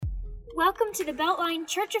Welcome to the Beltline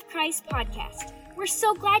Church of Christ podcast. We're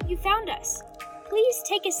so glad you found us. Please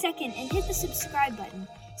take a second and hit the subscribe button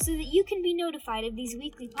so that you can be notified of these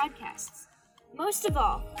weekly podcasts. Most of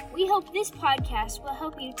all, we hope this podcast will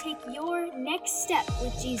help you take your next step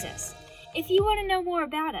with Jesus. If you want to know more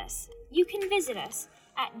about us, you can visit us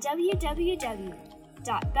at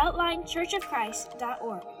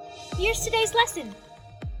www.beltlinechurchofchrist.org. Here's today's lesson.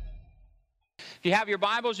 If you have your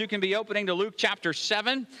Bibles, you can be opening to Luke chapter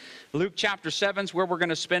 7. Luke chapter 7 is where we're going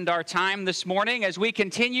to spend our time this morning as we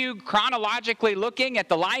continue chronologically looking at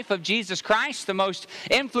the life of Jesus Christ, the most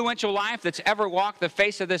influential life that's ever walked the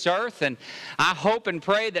face of this earth. And I hope and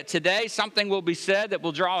pray that today something will be said that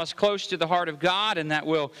will draw us close to the heart of God and that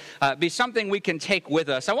will be something we can take with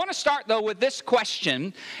us. I want to start, though, with this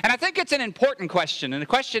question, and I think it's an important question. And the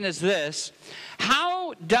question is this: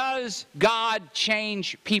 how does God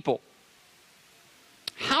change people?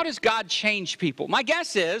 How does God change people? My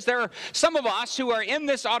guess is there are some of us who are in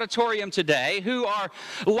this auditorium today who are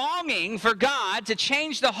longing for God to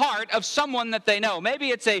change the heart of someone that they know.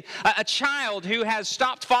 Maybe it's a child who has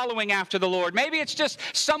stopped following after the Lord. Maybe it's just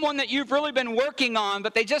someone that you've really been working on,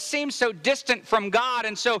 but they just seem so distant from God.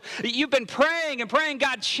 And so you've been praying and praying,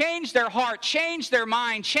 God, change their heart, change their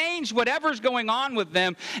mind, change whatever's going on with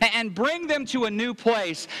them, and bring them to a new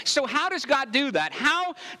place. So how does God do that?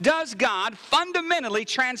 How does God fundamentally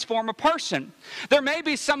transform a person? There may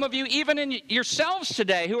be some of you, even in yourselves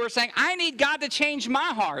today, who are saying, I need God to change my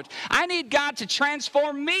heart. I need God to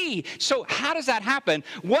transform me. So how does that happen?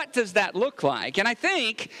 What does that look like? And I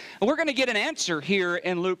think we're going to get an answer here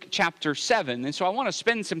in Luke chapter 7. And so I want to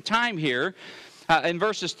spend some time here in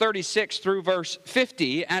verses 36 through verse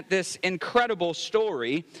 50 at this incredible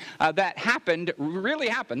story that really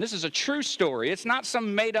happened. This is a true story. It's not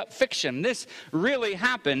some made-up fiction. This really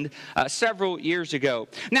happened several years ago.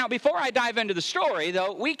 Now, before I dive into the story,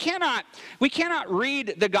 though, we cannot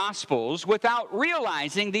read the Gospels without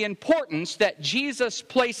realizing the importance that Jesus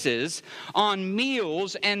places on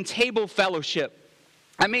meals and table fellowship.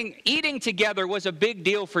 I mean, eating together was a big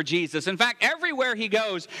deal for Jesus. In fact, everywhere he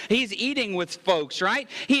goes, he's eating with folks, right?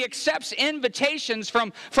 He accepts invitations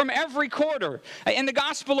from every quarter. In the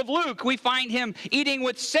Gospel of Luke, we find him eating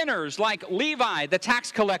with sinners like Levi, the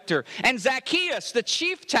tax collector, and Zacchaeus, the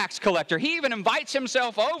chief tax collector. He even invites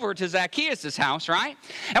himself over to Zacchaeus' house, right?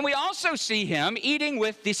 And we also see him eating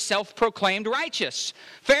with the self-proclaimed righteous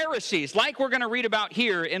Pharisees, like we're going to read about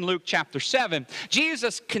here in Luke chapter 7.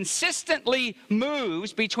 Jesus consistently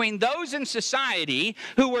moves between those in society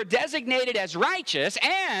who were designated as righteous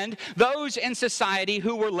and those in society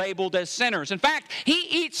who were labeled as sinners. In fact, he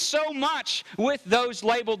eats so much with those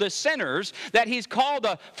labeled as sinners that he's called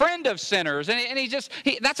a friend of sinners. And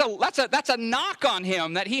that's a knock on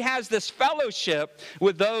him, that he has this fellowship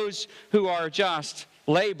with those who are just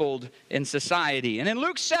labeled in society. And in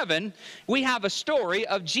Luke 7, we have a story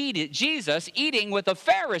of Jesus eating with a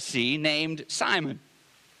Pharisee named Simon.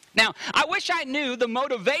 Now, I wish I knew the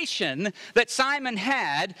motivation that Simon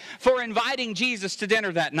had for inviting Jesus to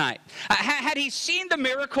dinner that night. Had he seen the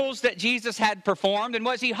miracles that Jesus had performed, and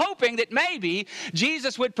was he hoping that maybe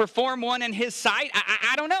Jesus would perform one in his sight?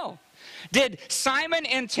 I don't know. Did Simon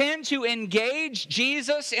intend to engage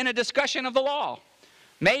Jesus in a discussion of the law?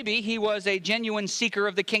 Maybe he was a genuine seeker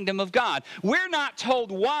of the kingdom of God. We're not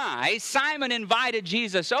told why Simon invited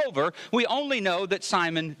Jesus over. We only know that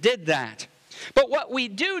Simon did that. But what we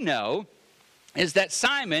do know is that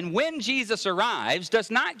Simon, when Jesus arrives,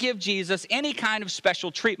 does not give Jesus any kind of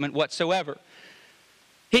special treatment whatsoever.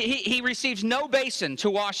 He receives no basin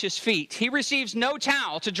to wash his feet. He receives no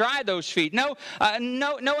towel to dry those feet. No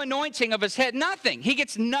anointing of his head. Nothing. He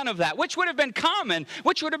gets none of that, which would have been common,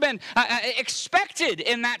 which would have been expected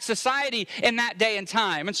in that society in that day and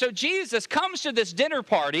time. And so Jesus comes to this dinner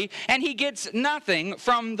party, and he gets nothing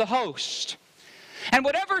from the host. And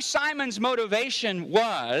whatever Simon's motivation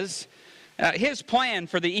was, his plan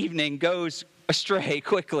for the evening goes astray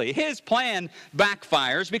quickly. His plan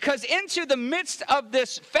backfires because into the midst of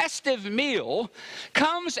this festive meal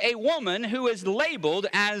comes a woman who is labeled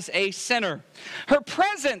as a sinner. Her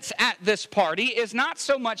presence at this party is not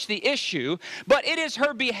so much the issue, but it is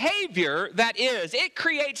her behavior that is. It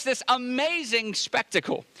creates this amazing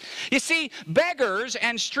spectacle. You see, beggars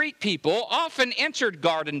and street people often entered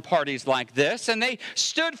garden parties like this, and they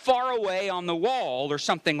stood far away on the wall or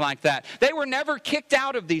something like that. They were never kicked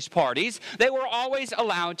out of these parties. They were always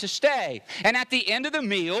allowed to stay. And at the end of the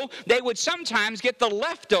meal, they would sometimes get the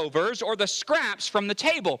leftovers or the scraps from the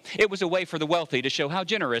table. It was a way for the wealthy to show how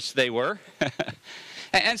generous they were.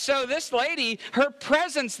 And so this lady, her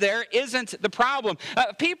presence there isn't the problem.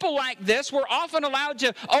 People like this were often allowed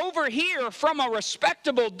to overhear from a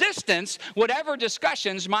respectable distance whatever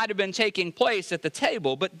discussions might have been taking place at the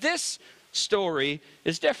table. But this story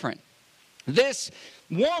is different. This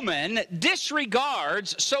woman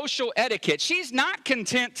disregards social etiquette. She's not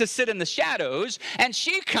content to sit in the shadows, and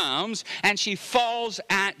she comes and she falls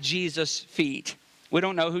at Jesus' feet. We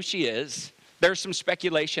don't know who she is. There's some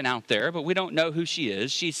speculation out there, but we don't know who she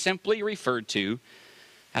is. She's simply referred to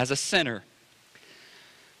as a sinner.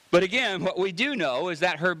 But again, what we do know is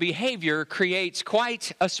that her behavior creates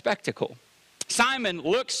quite a spectacle. Simon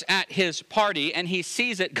looks at his party and he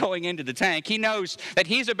sees it going into the tank. He knows that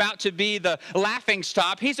he's about to be the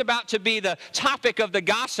laughingstock. He's about to be the topic of the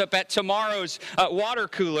gossip at tomorrow's water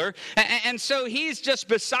cooler. And so he's just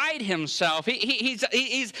beside himself. He's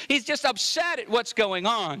just upset at what's going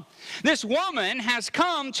on. This woman has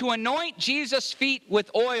come to anoint Jesus' feet with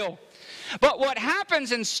oil. But what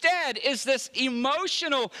happens instead is this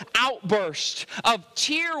emotional outburst of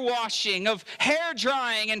tear washing, of hair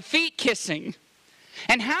drying and feet kissing.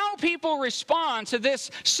 And how people respond to this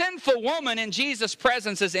sinful woman in Jesus'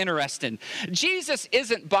 presence is interesting. Jesus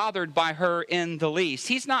isn't bothered by her in the least.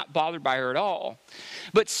 He's not bothered by her at all.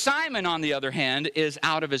 But Simon, on the other hand, is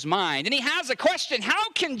out of his mind. And he has a question. How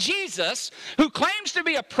can Jesus, who claims to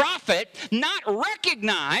be a prophet, not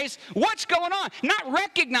recognize what's going on? Not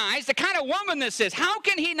recognize the kind of woman this is. How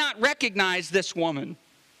can he not recognize this woman?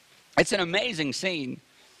 It's an amazing scene.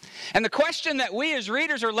 And the question that we as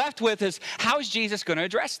readers are left with is, how is Jesus going to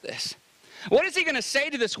address this? What is he going to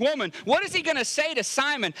say to this woman? What is he going to say to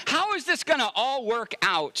Simon? How is this going to all work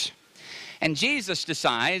out? And Jesus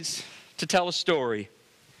decides to tell a story.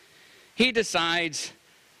 He decides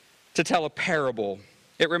to tell a parable.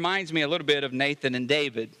 It reminds me a little bit of Nathan and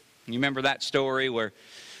David. You remember that story where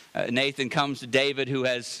Nathan comes to David, who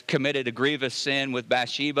has committed a grievous sin with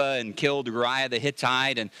Bathsheba and killed Uriah the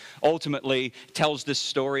Hittite, and ultimately tells this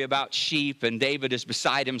story about sheep, and David is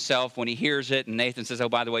beside himself when he hears it, and Nathan says, oh,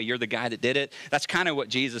 by the way, you're the guy that did it. That's kind of what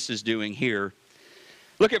Jesus is doing here.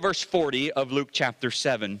 Look at verse 40 of Luke chapter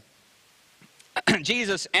 7.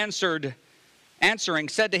 Jesus answering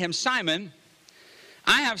said to him, Simon,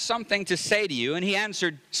 I have something to say to you. And he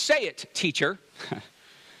answered, say it, teacher.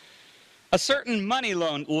 A certain money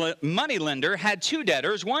lender had two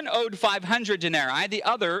debtors. One owed 500 denarii, the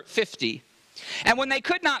other 50. And when they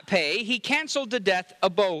could not pay, he canceled the debt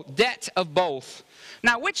of both.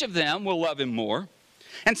 Now, which of them will love him more?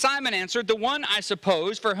 And Simon answered, the one, I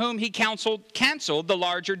suppose, for whom he canceled the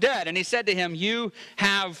larger debt. And he said to him, you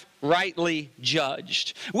have rightly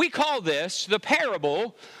judged. We call this the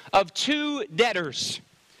parable of two debtors.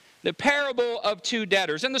 The parable of two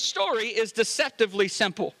debtors. And the story is deceptively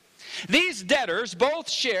simple. These debtors both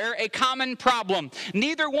share a common problem.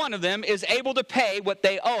 Neither one of them is able to pay what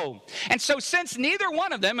they owe. And so since neither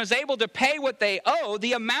one of them is able to pay what they owe,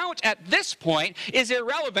 the amount at this point is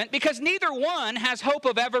irrelevant because neither one has hope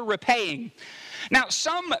of ever repaying. Now,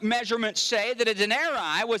 some measurements say that a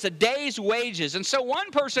denarii was a day's wages. And so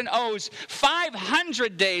one person owes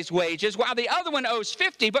 500 days' wages while the other one owes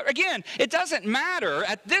 50. But again, it doesn't matter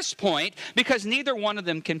at this point because neither one of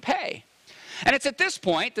them can pay. And it's at this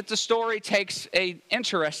point that the story takes an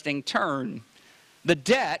interesting turn. The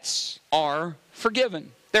debts are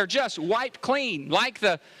forgiven. They're just wiped clean, like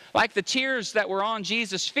the tears that were on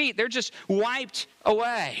Jesus' feet. They're just wiped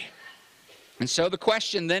away. And so the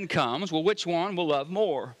question then comes, well, which one will love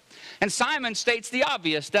more? And Simon states the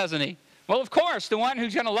obvious, doesn't he? Well, of course, the one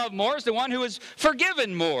who's going to love more is the one who is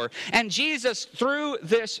forgiven more. And Jesus, through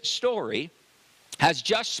this story, has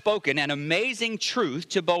just spoken an amazing truth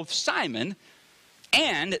to both Simon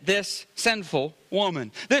and this sinful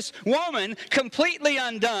woman. This woman completely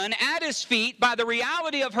undone at his feet by the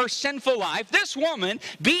reality of her sinful life. This woman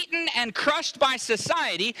beaten and crushed by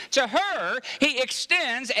society. To her, he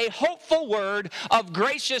extends a hopeful word of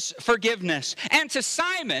gracious forgiveness. And to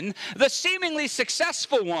Simon, the seemingly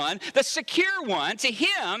successful one, the secure one, to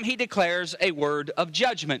him, he declares a word of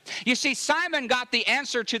judgment. You see, Simon got the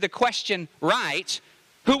answer to the question right,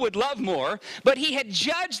 who would love more, but he had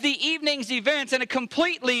judged the evening's events in a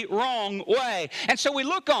completely wrong way. And so we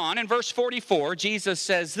look on in verse 44, Jesus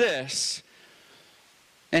says this,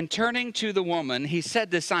 and turning to the woman, he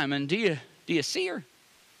said to Simon, do you see her?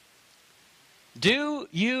 Do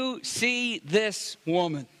you see this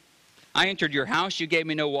woman? I entered your house, you gave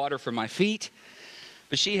me no water for my feet,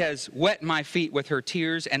 but she has wet my feet with her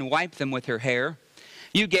tears and wiped them with her hair.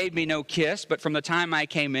 You gave me no kiss, but from the time I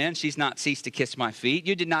came in, she's not ceased to kiss my feet.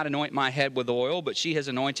 You did not anoint my head with oil, but she has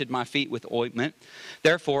anointed my feet with ointment.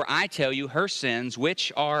 Therefore, I tell you, her sins,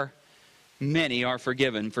 which are many are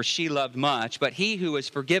forgiven, for she loved much, but he who is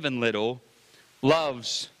forgiven little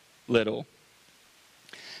loves little.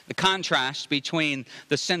 The contrast between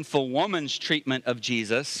the sinful woman's treatment of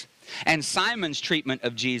Jesus and Simon's treatment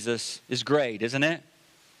of Jesus is great, isn't it?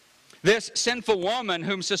 This sinful woman,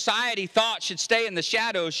 whom society thought should stay in the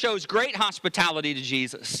shadows, shows great hospitality to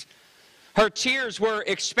Jesus. Her tears were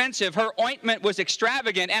expensive, her ointment was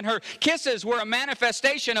extravagant, and her kisses were a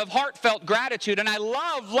manifestation of heartfelt gratitude. And I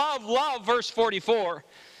love verse 44.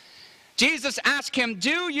 Jesus asked him,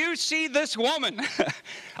 "Do you see this woman?"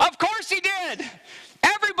 Of course he did.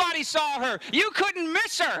 Everybody saw her. You couldn't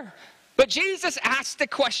miss her. But Jesus asked the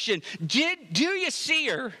question, do you see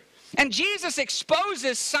her? And Jesus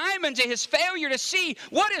exposes Simon to his failure to see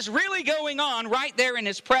what is really going on right there in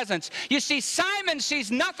his presence. You see, Simon sees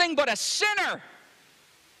nothing but a sinner.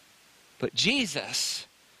 But Jesus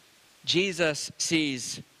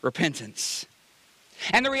sees repentance.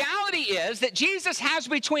 And the reality is that Jesus has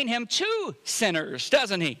between him two sinners,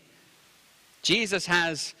 doesn't he? Jesus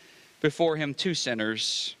has before him two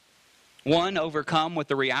sinners. One overcome with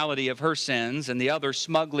the reality of her sins, and the other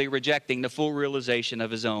smugly rejecting the full realization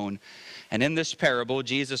of his own. And in this parable,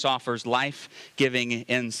 Jesus offers life-giving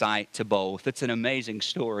insight to both. It's an amazing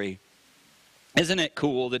story. Isn't it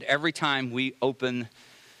cool that every time we open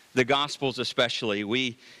the Gospels especially,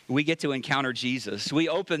 we get to encounter Jesus. We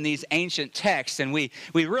open these ancient texts and we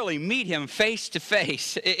really meet him face to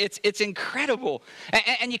face. It's incredible.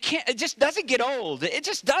 And you can't, it just doesn't get old. It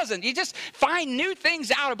just doesn't. You just find new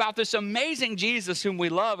things out about this amazing Jesus whom we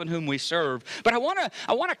love and whom we serve. But I want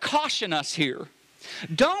to caution us here.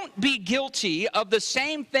 Don't be guilty of the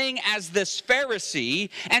same thing as this Pharisee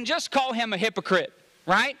and just call him a hypocrite.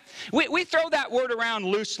 Right? We throw that word around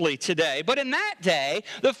loosely today, but in that day,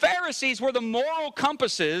 the Pharisees were the moral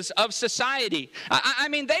compasses of society. I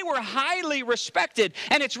mean, they were highly respected,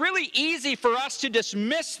 and it's really easy for us to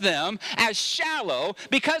dismiss them as shallow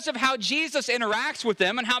because of how Jesus interacts with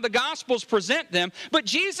them and how the Gospels present them, but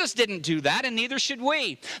Jesus didn't do that, and neither should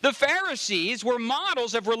we. The Pharisees were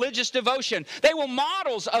models of religious devotion. They were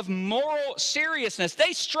models of moral seriousness.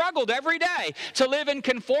 They struggled every day to live in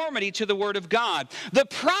conformity to the Word of God. The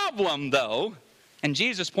problem, though, and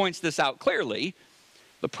Jesus points this out clearly,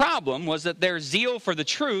 the problem was that their zeal for the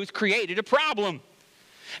truth created a problem.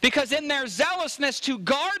 Because in their zealousness to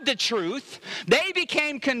guard the truth, they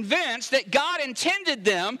became convinced that God intended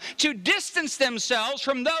them to distance themselves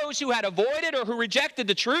from those who had avoided or who rejected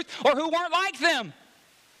the truth or who weren't like them.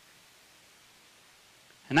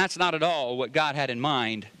 And that's not at all what God had in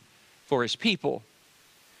mind for his people.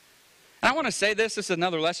 And I want to say this is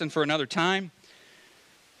another lesson for another time.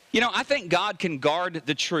 You know, I think God can guard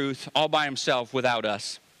the truth all by himself without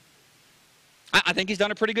us. I think he's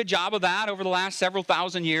done a pretty good job of that over the last several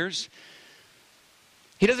thousand years.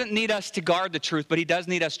 He doesn't need us to guard the truth, but he does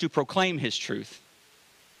need us to proclaim his truth.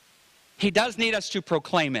 He does need us to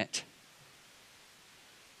proclaim it.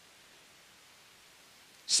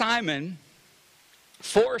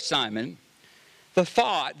 For Simon, the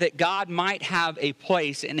thought that God might have a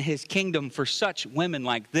place in his kingdom for such women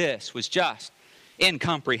like this was just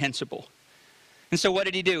incomprehensible. And so what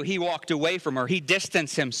did he do? He walked away from her. He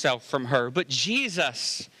distanced himself from her. But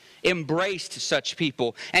Jesus embraced such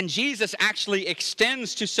people. And Jesus actually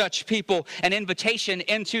extends to such people an invitation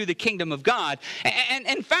into the kingdom of God. And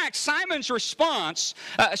in fact, Simon's response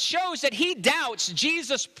shows that he doubts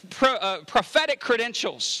Jesus' prophetic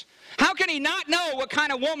credentials. How can he not know what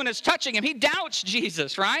kind of woman is touching him? He doubts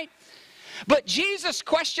Jesus, right? But Jesus'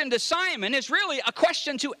 question to Simon is really a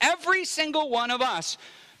question to every single one of us.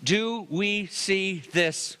 Do we see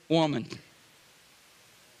this woman?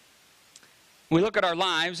 We look at our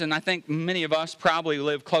lives, and I think many of us probably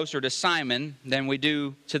live closer to Simon than we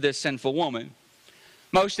do to this sinful woman.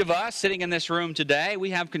 Most of us sitting in this room today, we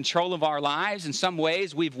have control of our lives. In some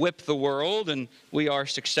ways, we've whipped the world, and we are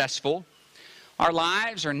successful. Our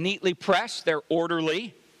lives are neatly pressed. They're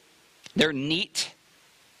orderly. They're neat.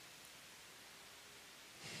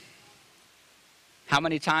 How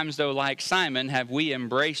many times, though, like Simon, have we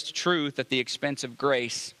embraced truth at the expense of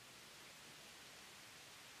grace?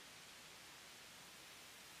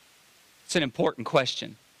 It's an important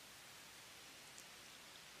question.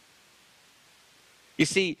 You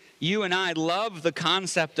see, you and I love the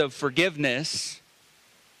concept of forgiveness.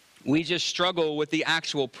 We just struggle with the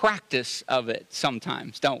actual practice of it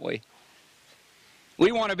sometimes, don't we?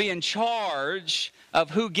 We want to be in charge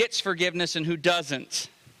of who gets forgiveness and who doesn't.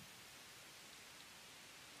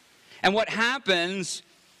 And what happens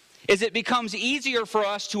is it becomes easier for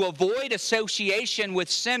us to avoid association with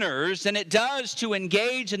sinners than it does to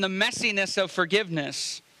engage in the messiness of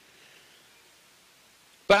forgiveness.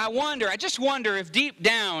 But I just wonder if deep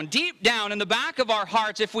down in the back of our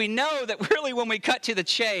hearts, if we know that really when we cut to the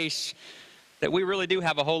chase, that we really do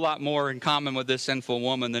have a whole lot more in common with this sinful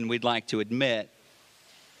woman than we'd like to admit.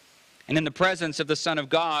 And in the presence of the Son of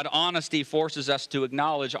God, honesty forces us to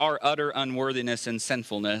acknowledge our utter unworthiness and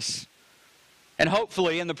sinfulness. And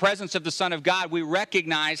hopefully, in the presence of the Son of God, we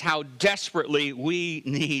recognize how desperately we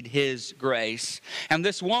need His grace. And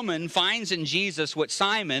this woman finds in Jesus what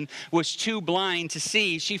Simon was too blind to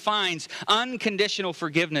see. She finds unconditional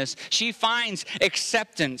forgiveness. She finds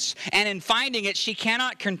acceptance. And in finding it, she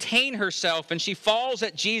cannot contain herself, and she falls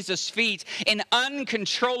at Jesus' feet in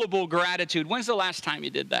uncontrollable gratitude. When's the last time you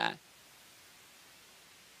did that?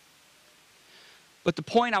 But the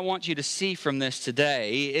point I want you to see from this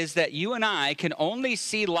today is that you and I can only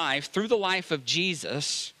see life through the life of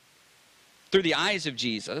Jesus, through the eyes of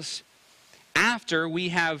Jesus, after we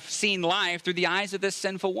have seen life through the eyes of this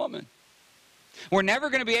sinful woman. We're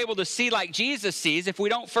never going to be able to see like Jesus sees if we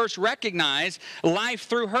don't first recognize life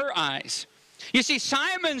through her eyes. You see,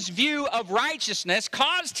 Simon's view of righteousness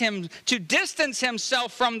caused him to distance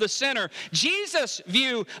himself from the sinner. Jesus'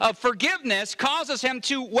 view of forgiveness causes him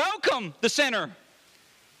to welcome the sinner.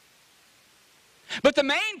 But the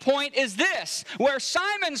main point is this: where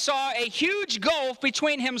Simon saw a huge gulf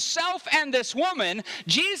between himself and this woman,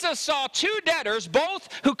 Jesus saw two debtors, both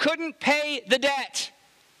who couldn't pay the debt.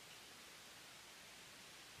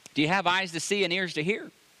 Do you have eyes to see and ears to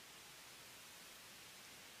hear?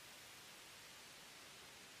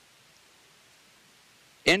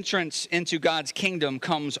 Entrance into God's kingdom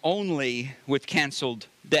comes only with canceled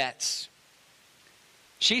debts.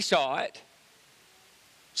 She saw it.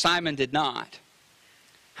 Simon did not.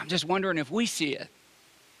 I'm just wondering if we see it.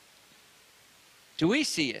 Do we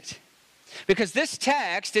see it? Because this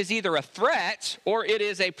text is either a threat or it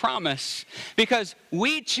is a promise. Because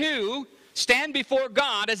we too stand before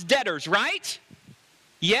God as debtors, right?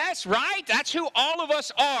 Yes, right? That's who all of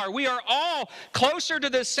us are. We are all closer to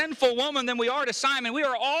this sinful woman than we are to Simon. We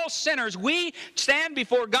are all sinners. We stand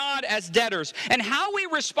before God as debtors. And how we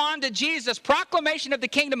respond to Jesus' proclamation of the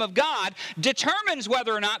kingdom of God determines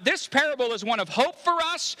whether or not this parable is one of hope for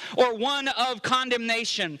us or one of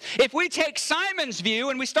condemnation. If we take Simon's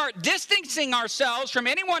view and we start distancing ourselves from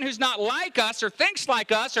anyone who's not like us or thinks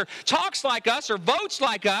like us or talks like us or votes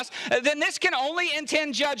like us, then this can only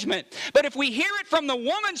intend judgment. But if we hear it from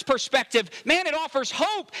the woman's perspective, man, it offers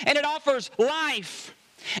hope and it offers life.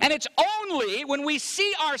 And it's only when we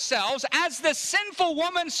see ourselves as the sinful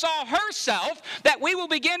woman saw herself that we will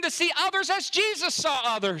begin to see others as Jesus saw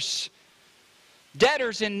others.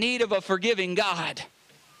 Debtors in need of a forgiving God.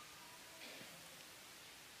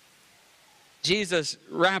 Jesus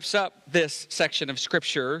wraps up this section of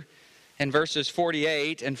Scripture in verses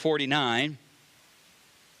 48 and 49.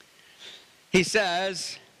 He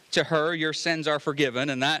says to her, "Your sins are forgiven,"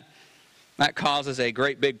 and that causes a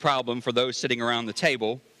great big problem for those sitting around the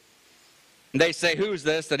table. And they say, "Who's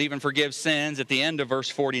this that even forgives sins?" at the end of verse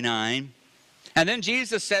 49. And then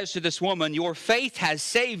Jesus says to this woman, "Your faith has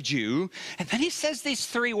saved you." And then he says these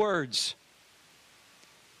three words: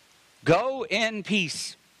 "Go in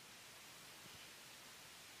peace."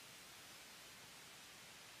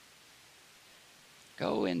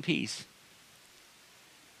 Go in peace.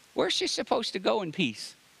 Where's she supposed to go in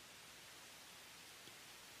peace?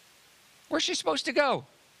 Where's she supposed to go?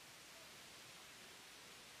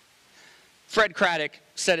 Fred Craddock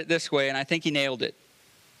said it this way, and I think he nailed it.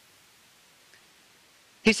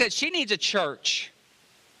 He said she needs a church.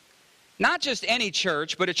 Not just any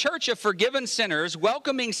church, but a church of forgiven sinners,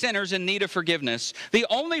 welcoming sinners in need of forgiveness. The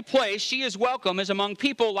only place she is welcome is among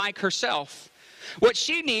people like herself. What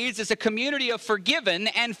she needs is a community of forgiven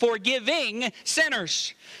and forgiving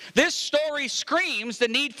sinners. This story screams the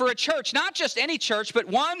need for a church, not just any church, but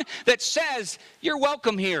one that says, "You're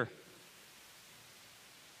welcome here."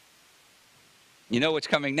 You know what's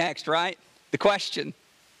coming next, right? The question: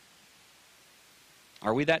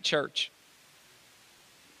 are we that church?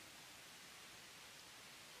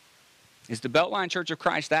 Is the Beltline Church of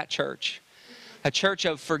Christ that church? A church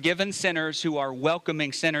of forgiven sinners who are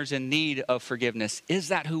welcoming sinners in need of forgiveness. Is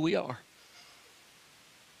that who we are?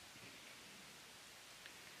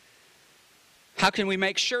 How can we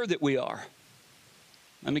make sure that we are?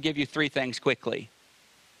 Let me give you three things quickly.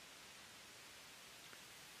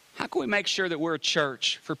 How can we make sure that we're a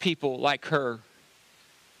church for people like her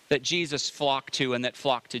that Jesus flocked to and that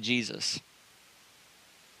flocked to Jesus?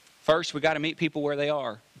 First, we got to meet people where they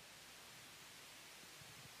are.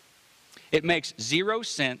 It makes zero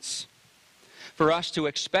sense for us to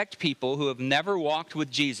expect people who have never walked with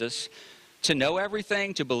Jesus to know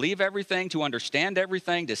everything, to believe everything, to understand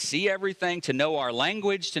everything, to see everything, to know our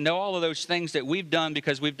language, to know all of those things that we've done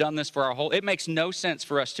because we've done this for our whole. It makes no sense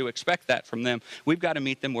for us to expect that from them. We've got to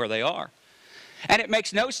meet them where they are. And it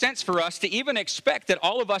makes no sense for us to even expect that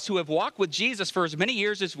all of us who have walked with Jesus for as many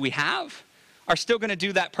years as we have are still going to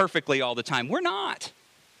do that perfectly all the time. We're not.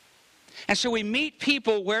 And so we meet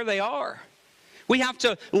people where they are. We have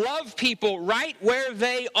to love people right where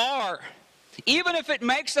they are. Even if it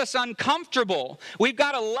makes us uncomfortable, we've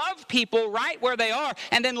got to love people right where they are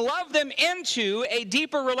and then love them into a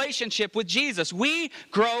deeper relationship with Jesus. We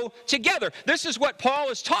grow together. This is what Paul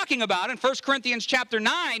is talking about in 1 Corinthians chapter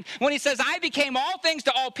 9 when he says, I became all things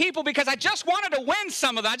to all people because I just wanted to win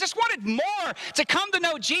some of them. I just wanted more to come to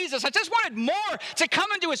know Jesus. I just wanted more to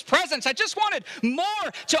come into his presence. I just wanted more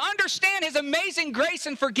to understand his amazing grace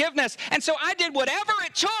and forgiveness. And so I did whatever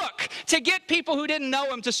it took to get people who didn't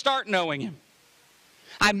know him to start knowing him.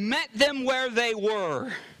 I met them where they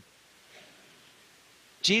were.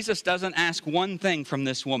 Jesus doesn't ask one thing from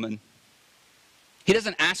this woman. He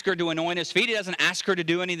doesn't ask her to anoint his feet. He doesn't ask her to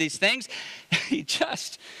do any of these things. He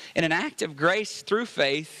just, in an act of grace through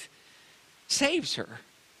faith, saves her,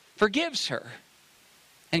 forgives her,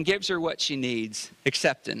 and gives her what she needs,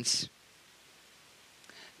 acceptance.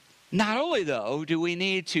 Not only, though, do we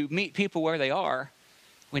need to meet people where they are,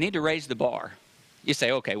 we need to raise the bar. You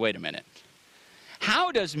say, okay, wait a minute.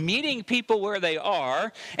 How does meeting people where they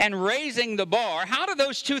are and raising the bar, how do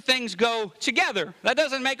those two things go together? That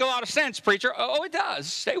doesn't make a lot of sense, preacher. Oh, it does.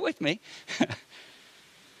 Stay with me.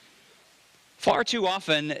 Far too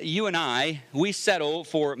often, you and I, we settle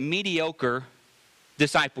for mediocre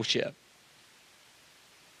discipleship.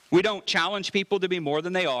 We don't challenge people to be more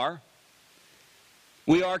than they are.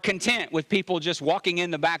 We are content with people just walking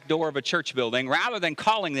in the back door of a church building rather than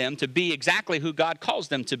calling them to be exactly who God calls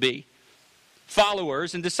them to be.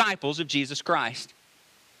 Followers and disciples of Jesus Christ.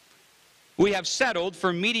 We have settled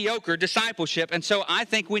for mediocre discipleship, and so I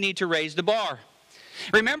think we need to raise the bar.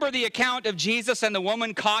 Remember the account of Jesus and the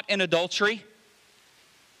woman caught in adultery?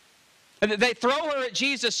 They throw her at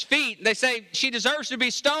Jesus' feet. They say, she deserves to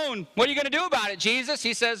be stoned. What are you going to do about it, Jesus?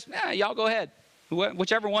 He says, y'all go ahead.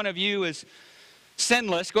 Whichever one of you is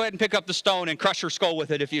sinless, go ahead and pick up the stone and crush her skull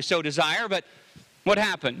with it if you so desire. But what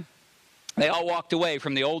happened? They all walked away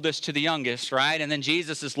from the oldest to the youngest, right? And then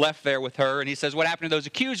Jesus is left there with her, and he says, what happened to those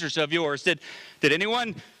accusers of yours? Did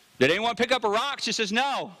anyone pick up a rock? She says,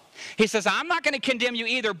 no. He says, I'm not going to condemn you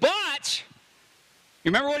either, but, you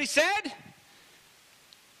remember what he said?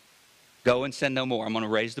 Go and sin no more. I'm going to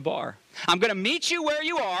raise the bar. I'm going to meet you where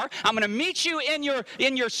you are. I'm going to meet you in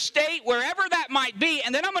your state, wherever that might be,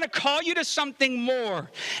 and then I'm going to call you to something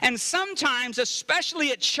more. And sometimes,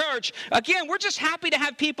 especially at church, again, we're just happy to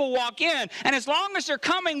have people walk in, and as long as they're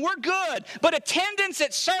coming, we're good. But attendance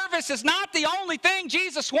at service is not the only thing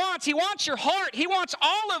Jesus wants. He wants your heart. He wants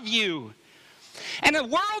all of you. And the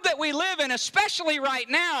world that we live in, especially right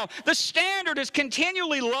now, the standard is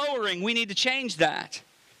continually lowering. We need to change that.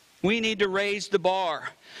 We need to raise the bar.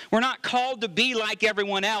 We're not called to be like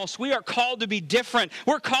everyone else. We are called to be different.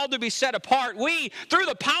 We're called to be set apart. We, through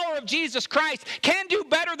the power of Jesus Christ, can do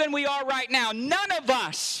better than we are right now. None of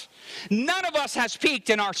us has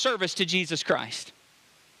peaked in our service to Jesus Christ.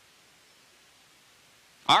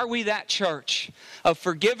 Are we that church of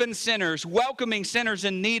forgiven sinners, welcoming sinners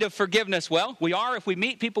in need of forgiveness? Well, we are if we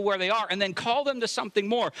meet people where they are and then call them to something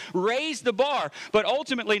more. Raise the bar. But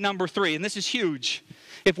ultimately, number 3, and this is huge,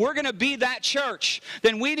 if we're going to be that church,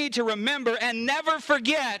 then we need to remember and never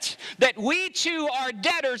forget that we too are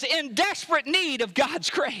debtors in desperate need of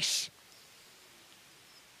God's grace.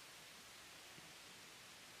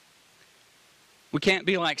 We can't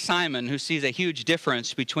be like Simon, who sees a huge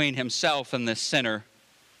difference between himself and this sinner.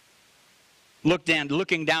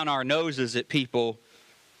 Looking down our noses at people.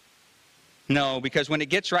 No, because when it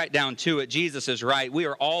gets right down to it, Jesus is right. We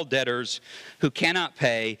are all debtors who cannot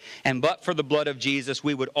pay, and but for the blood of Jesus,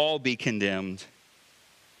 we would all be condemned.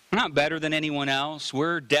 We're not better than anyone else.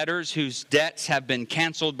 We're debtors whose debts have been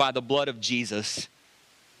canceled by the blood of Jesus.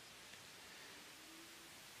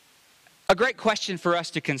 A great question for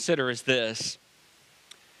us to consider is this.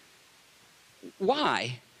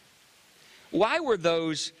 Why? Why were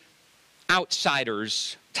those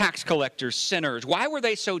outsiders, tax collectors, sinners, why were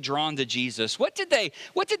they so drawn to Jesus? What did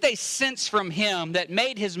they sense from him that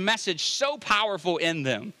made his message so powerful in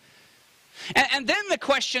them? And then the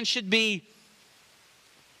question should be,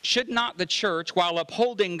 should not the church, while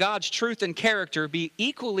upholding God's truth and character, be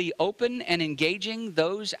equally open and engaging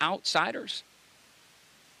those outsiders?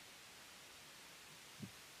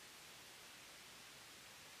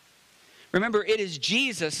 Remember, it is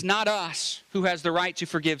Jesus, not us, who has the right to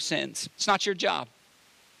forgive sins. It's not your job.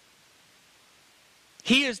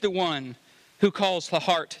 He is the one who calls the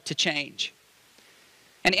heart to change.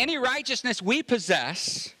 And any righteousness we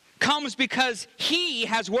possess comes because He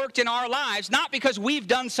has worked in our lives, not because we've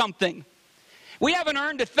done something. We haven't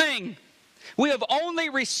earned a thing. We have only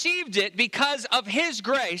received it because of His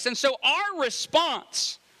grace. And so our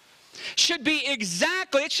response should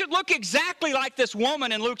look exactly like this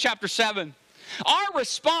woman in Luke chapter 7. Our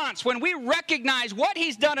response, when we recognize what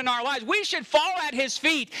He's done in our lives, we should fall at His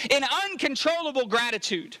feet in uncontrollable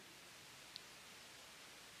gratitude.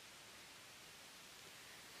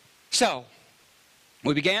 So,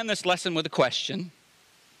 we began this lesson with a question.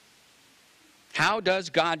 How does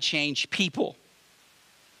God change people?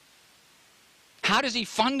 How does He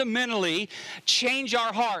fundamentally change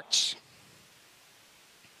our hearts?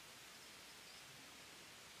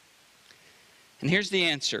 And here's the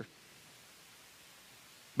answer.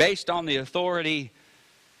 Based on the authority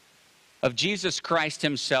of Jesus Christ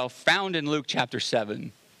Himself, found in Luke chapter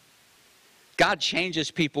 7, God changes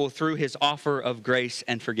people through His offer of grace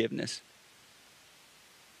and forgiveness.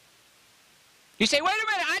 You say, wait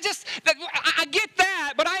a minute, I get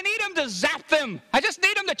that, but I need Him to zap them. I just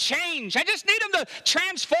need Him to change. I just need Him to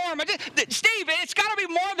transform. Steve, it's got to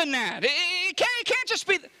be more than that. It can't just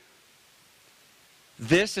be...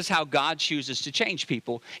 This is how God chooses to change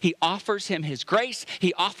people. He offers them His grace,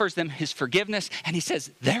 He offers them His forgiveness, and He says,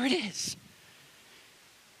 there it is.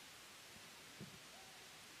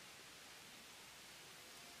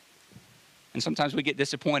 And sometimes we get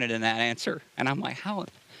disappointed in that answer. And I'm like,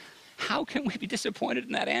 how can we be disappointed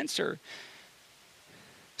in that answer?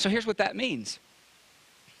 So here's what that means.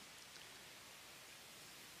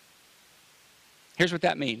 Here's what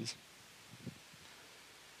that means.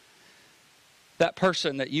 That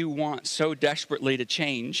person that you want so desperately to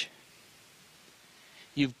change,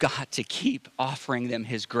 you've got to keep offering them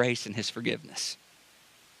His grace and His forgiveness.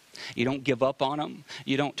 You don't give up on them.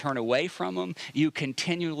 You don't turn away from them. You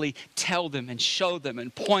continually tell them and show them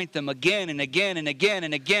and point them again and again and again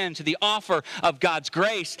and again to the offer of God's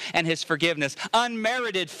grace and His forgiveness.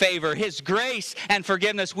 Unmerited favor, His grace and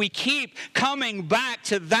forgiveness. We keep coming back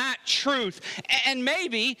to that truth. And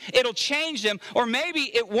maybe it'll change them or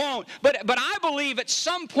maybe it won't. But I believe at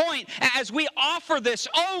some point as we offer this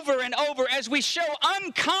over and over, as we show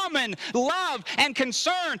uncommon love and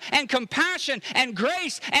concern and compassion and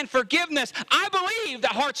grace and forgiveness, I believe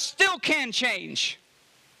that hearts still can change.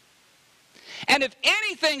 And if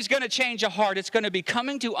anything's going to change a heart, it's going to be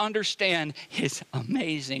coming to understand His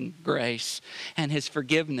amazing grace and His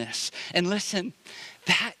forgiveness. And listen,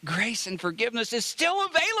 that grace and forgiveness is still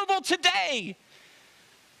available today.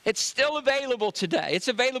 It's still available today. It's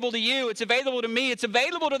available to you. It's available to me. It's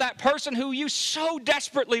available to that person who you so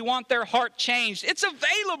desperately want their heart changed. It's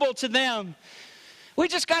available to them. We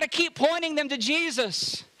just got to keep pointing them to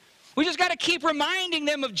Jesus. We just got to keep reminding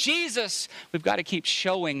them of Jesus. We've got to keep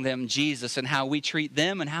showing them Jesus and how we treat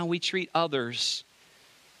them and how we treat others.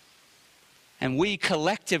 And we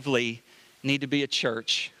collectively need to be a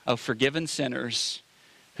church of forgiven sinners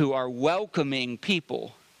who are welcoming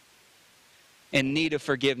people in need of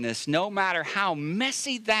forgiveness. No matter how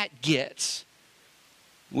messy that gets,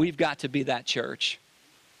 we've got to be that church.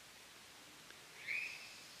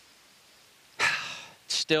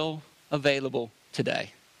 Still available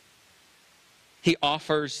today. He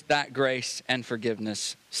offers that grace and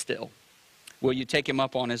forgiveness still. Will you take Him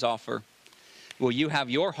up on His offer? Will you have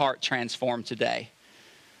your heart transformed today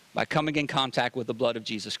by coming in contact with the blood of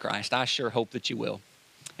Jesus Christ? I sure hope that you will.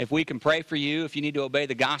 If we can pray for you, if you need to obey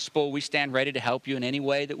the gospel, we stand ready to help you in any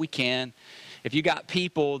way that we can. If you got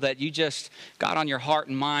people that you just got on your heart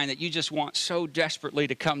and mind that you just want so desperately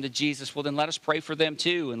to come to Jesus, well then let us pray for them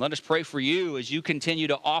too. And let us pray for you as you continue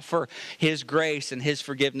to offer His grace and His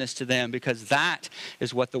forgiveness to them, because that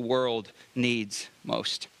is what the world needs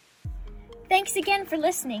most. Thanks again for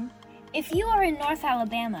listening. If you are in North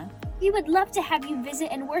Alabama, we would love to have you visit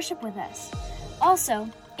and worship with us. Also,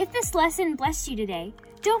 if this lesson blessed you today,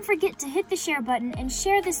 don't forget to hit the share button and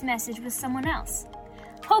share this message with someone else.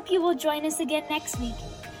 Hope you will join us again next week.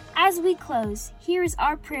 As we close, here is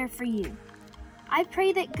our prayer for you. I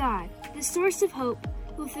pray that God, the source of hope,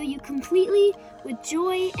 will fill you completely with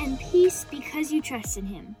joy and peace because you trust in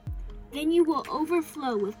Him. Then you will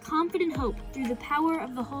overflow with confident hope through the power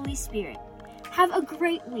of the Holy Spirit. Have a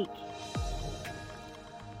great week.